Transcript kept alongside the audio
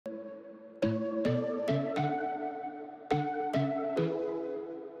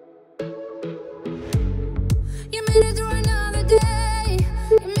made it through another day.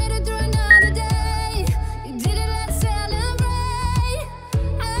 You made it through another day. You did it, let's celebrate.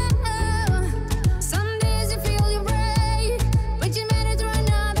 Oh, some days you feel you're brave, but you made it through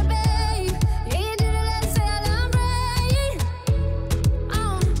another day. Yeah, you did it, let's celebrate.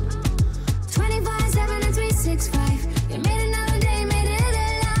 24/7 and 365. You made another day, made it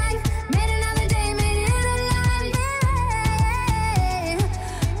alive. Made another day, made it alive.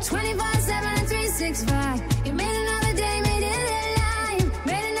 Yeah. 24/7 and 365. You made another day, made it alive.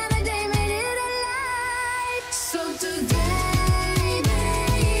 Made another day, made it alive. So today,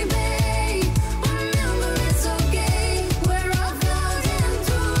 baby, remember it's okay. We're all floating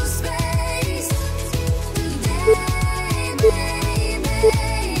through space. Today,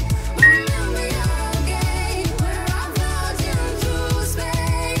 baby, remember you're okay. We're all floating through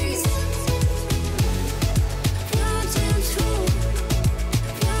space. Floating through,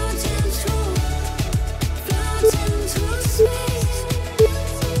 floating through, floating through space.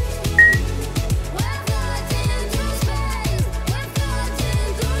 We're floating through space. We're floating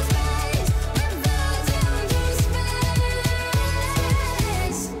through space. We're floating through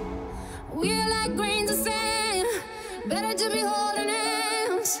space. We're like grains of sand. Better to be holding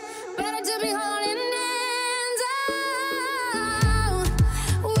hands. Better to be holding hands.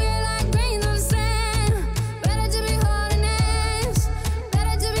 Oh, we're like grains of sand. Better to be holding hands.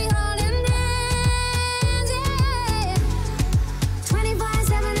 Better to be holding hands. Yeah.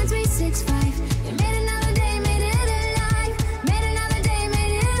 24/7 and 365. You made another day, made it alive. Made another day,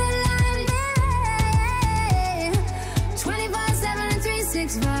 made it alive. Yeah. 24/7 and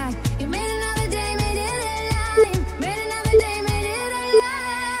 365. You made another day, made it alive. Made another day, made it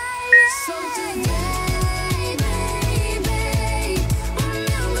alive. So today, baby,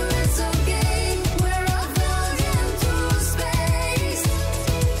 remember it's okay. We're all floating through space.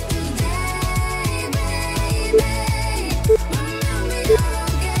 Today, baby, remember you're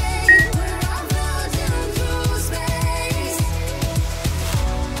okay. We're all floating through space.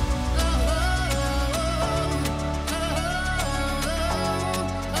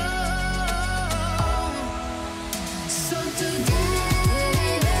 So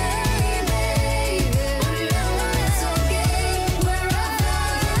today, baby, remember it's okay. We're all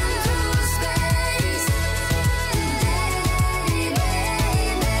floating through space. Today,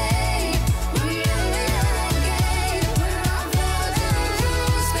 baby, remember you're okay. We're all floating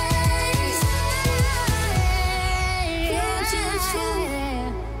through space.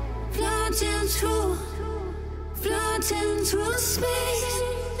 Floating through, floating through space.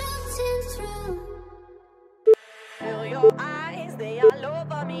 Floating through. Feel your eyes, they all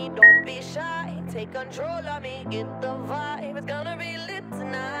over me. Don't be shy, take control of me. Get the vibe, it's gonna be lit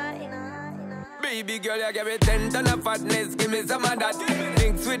tonight. Baby girl, you give me 10 ton of fatness, give me some of that.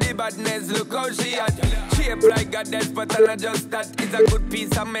 Thinks with the badness, look how she at. Shape like a death, but I just that. It's a good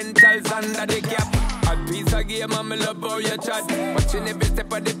piece of mentals under the cap. Hot piece of game, I'm love how you chat. Watching every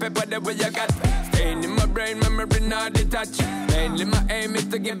step of the paper, the way you got. Staying in my brain, memory not detached. Mainly my aim is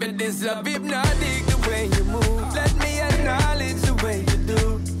to give it this love. Hypnotic the way you move. Let me acknowledge the way you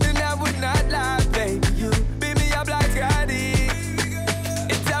do. Then I would not lie, baby. You beat me up like Scotty.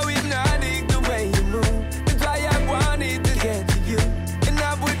 It's how hypnotic the way you move. That's why I wanted to get to you. And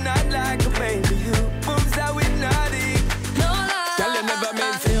I would not like a baby. You moves how hypnotic. No lie, Girl, you never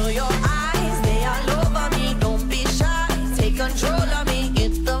meant to. feel your eyes, they all over me. Don't be shy, take control of me.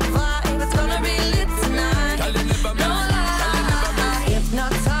 Get the vibe, it's gonna be lit tonight. Girl, you never No meant. Girl, you never meant. lie,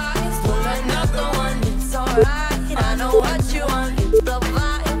 hypnotized, pull another one. It's alright, I know what you want. Get the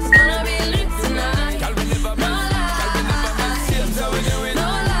vibe, it's gonna be lit tonight. Girl, we never No meant. Girl, we never meant. Seems how we do it. No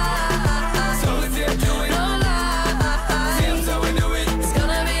lie, So we see it do it. no lie, Seems how we do it. it's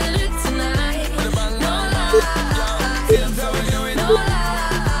gonna be lit tonight. With a bang, No bang, bang. lie, Seems how we do it. no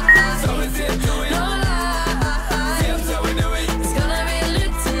lie, So we see it do it. no lie, Seems how we do it. it's gonna be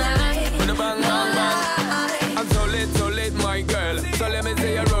lit tonight. With a bang, No bang, bang. lie. I'm so lit, my girl. So let me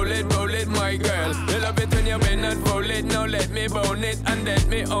say you roll it, my girl. You love it when you bend and roll it. Now let me bone it and let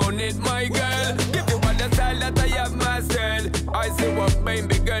me own it, my girl. Give you all the style that I have mastered. I say what,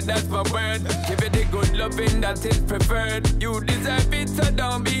 baby girl, that's my word. Give it the good loving that is preferred. You deserve it, so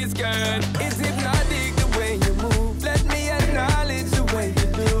don't be scared. It's hypnotic the way you move. Let me acknowledge the way you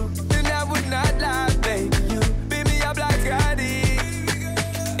do. Then I would not lie, baby. You beat me up like Scotty.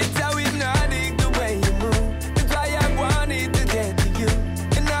 It's how hypnotic the way you move. That's why I wanted to get to you.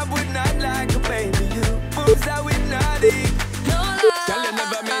 And I would not like a baby. You moves how hypnotic. No Girl, you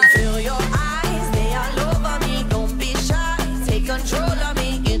never lie, meant to. feel your eyes, they all over me. Don't be shy, take control of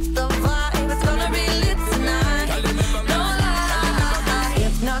me. Get the vibe, it's gonna be lit tonight. Girl, you never No meant. Girl, you never meant. lie,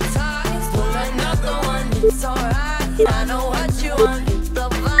 hypnotized, pull another one. It's alright. I know what you want. Hit the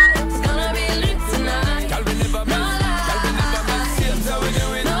vibe. It's gonna be lit tonight. Girl, we never miss. Girl, we never miss. Same so we do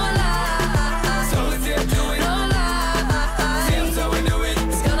it. No lie. So we say do it. No lie. Same so we do it.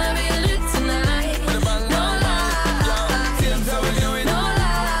 It's gonna be lit tonight. With a bang, No bang, bang. lie. Same so we do it. No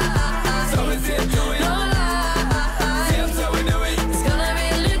lie. So we say do it. No lie. Same so we do it. It's gonna be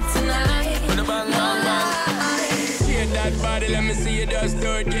lit tonight. With a bang, bang, bang. Shake that body, let me see you just do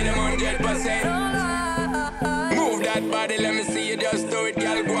it. Get them 100%. Move that body, let me see you just do it.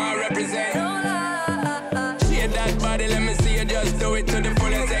 Girl, go and represent. Shake that body, let me see you just do it to the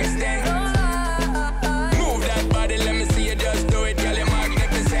fullest extent. Move that body, let me see you just do it. Girl, you're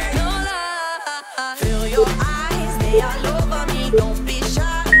magnificent. Feel your eyes, they all over me. Don't be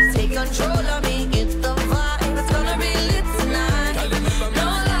shy, take control of me. Get the vibe, it's gonna be lit tonight. Girl, you never No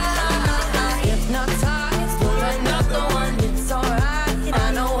miss. lie, hypnotized, pull another one. It's alright,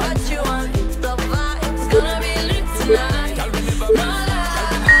 I know what you want. Hit the vibe, it's gonna be lit tonight. Girl, we never No miss.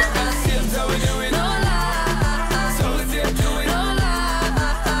 lie, Same so we do it. no lie, So we say do it. no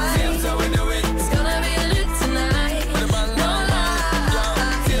lie. Same so we do it. It's gonna be lit tonight. With a bang, No bang, bang.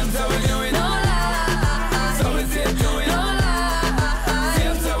 lie, Same so we do it. no lie. So we say do it. No lie.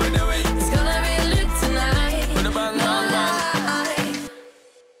 Same so we do it. It's gonna be lit tonight. With a bang, No bang, bang. lie.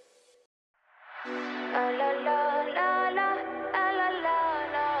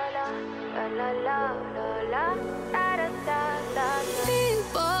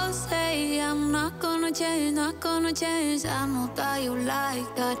 People say I'm not gonna change, not gonna change. I know that you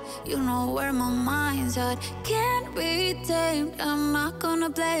like that. You know where my mind's at. Can't be tamed. I'm not gonna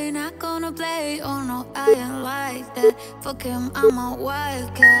play, not gonna play. Oh no, I ain't like that. Fuck him, I'm a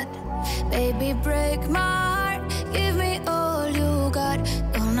wildcat. Baby, break my heart. Give me all you got.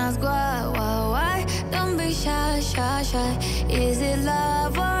 Don't ask why. Don't be shy, shy, shy. Is it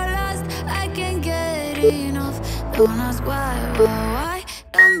love or lust? I can't get enough. Don't ask why.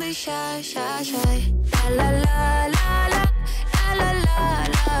 Don't be shy, shy, shy. La la la la la la la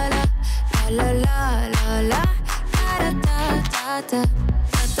la la la la la la da da da da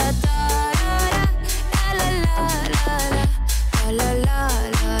da da da la la la la la la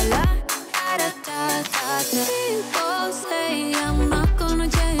la la da da da da. People say I'm not gonna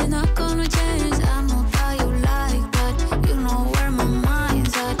change, not gonna change. I know that you like that. You know where my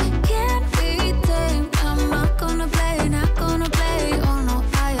mind's at. Can't be tamed. I'm not gonna play, not gonna play. Oh no,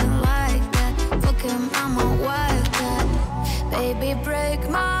 I ain't like that. Fuck him, I'm a wildcat. Baby, break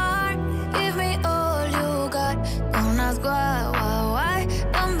my heart. Give me all you got. Don't ask why.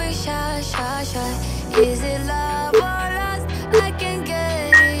 Don't be shy, shy, shy. Is it love or lust? I can't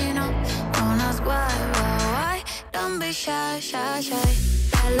get enough. Don't ask why. Don't be shy, shy, shy.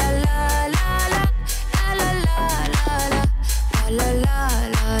 La la la la la la la la la la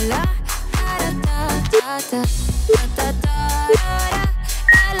la la la da da da da da da da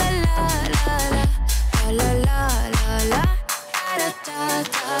la la la la la la la la da da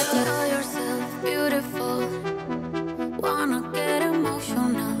da da. Know yourself beautiful. Wanna get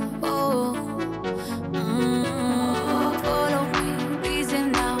emotional. Oh, follow me,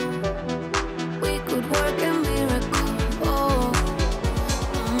 reason now. We could work a miracle. Oh,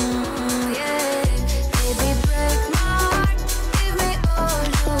 yeah. Baby, break my heart. Give me all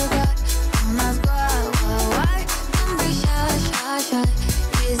you got. Don't ask why. Don't be shy, shy, shy.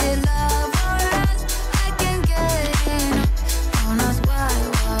 Is it love or lust? I can't get enough. Don't ask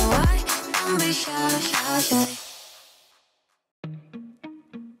why. Don't be shy, shy, shy.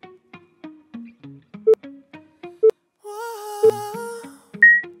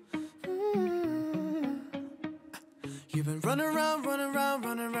 You've been running around,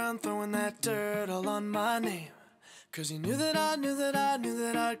 throwing that dirt all on my name. Cause you knew that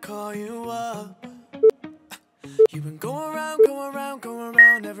I'd call you up. You've been going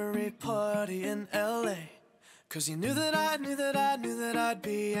around every party in LA. Cause you knew that I'd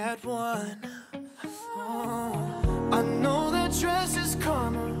be at one. Oh, I know that dress is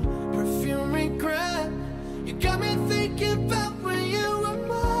karma, perfume regret. You got me thinking about when you were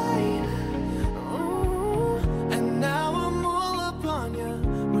mine. And now I'm all up on you.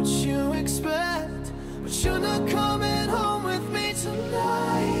 What you expect? But you're not coming home with me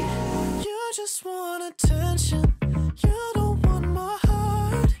tonight. You just want attention. You don't want my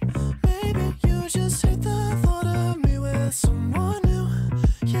heart. Maybe you just hate the thought of me with someone new.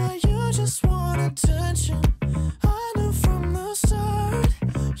 Yeah, you just want attention. I knew from the start.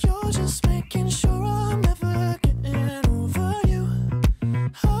 You're just making sure I'm never getting over you.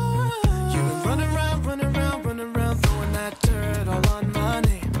 You've been running around, throwing that dirt all on my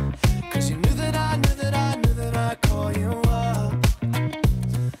name. Cause you knew that I'd call you up.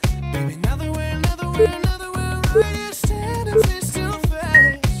 Baby, now that we're right here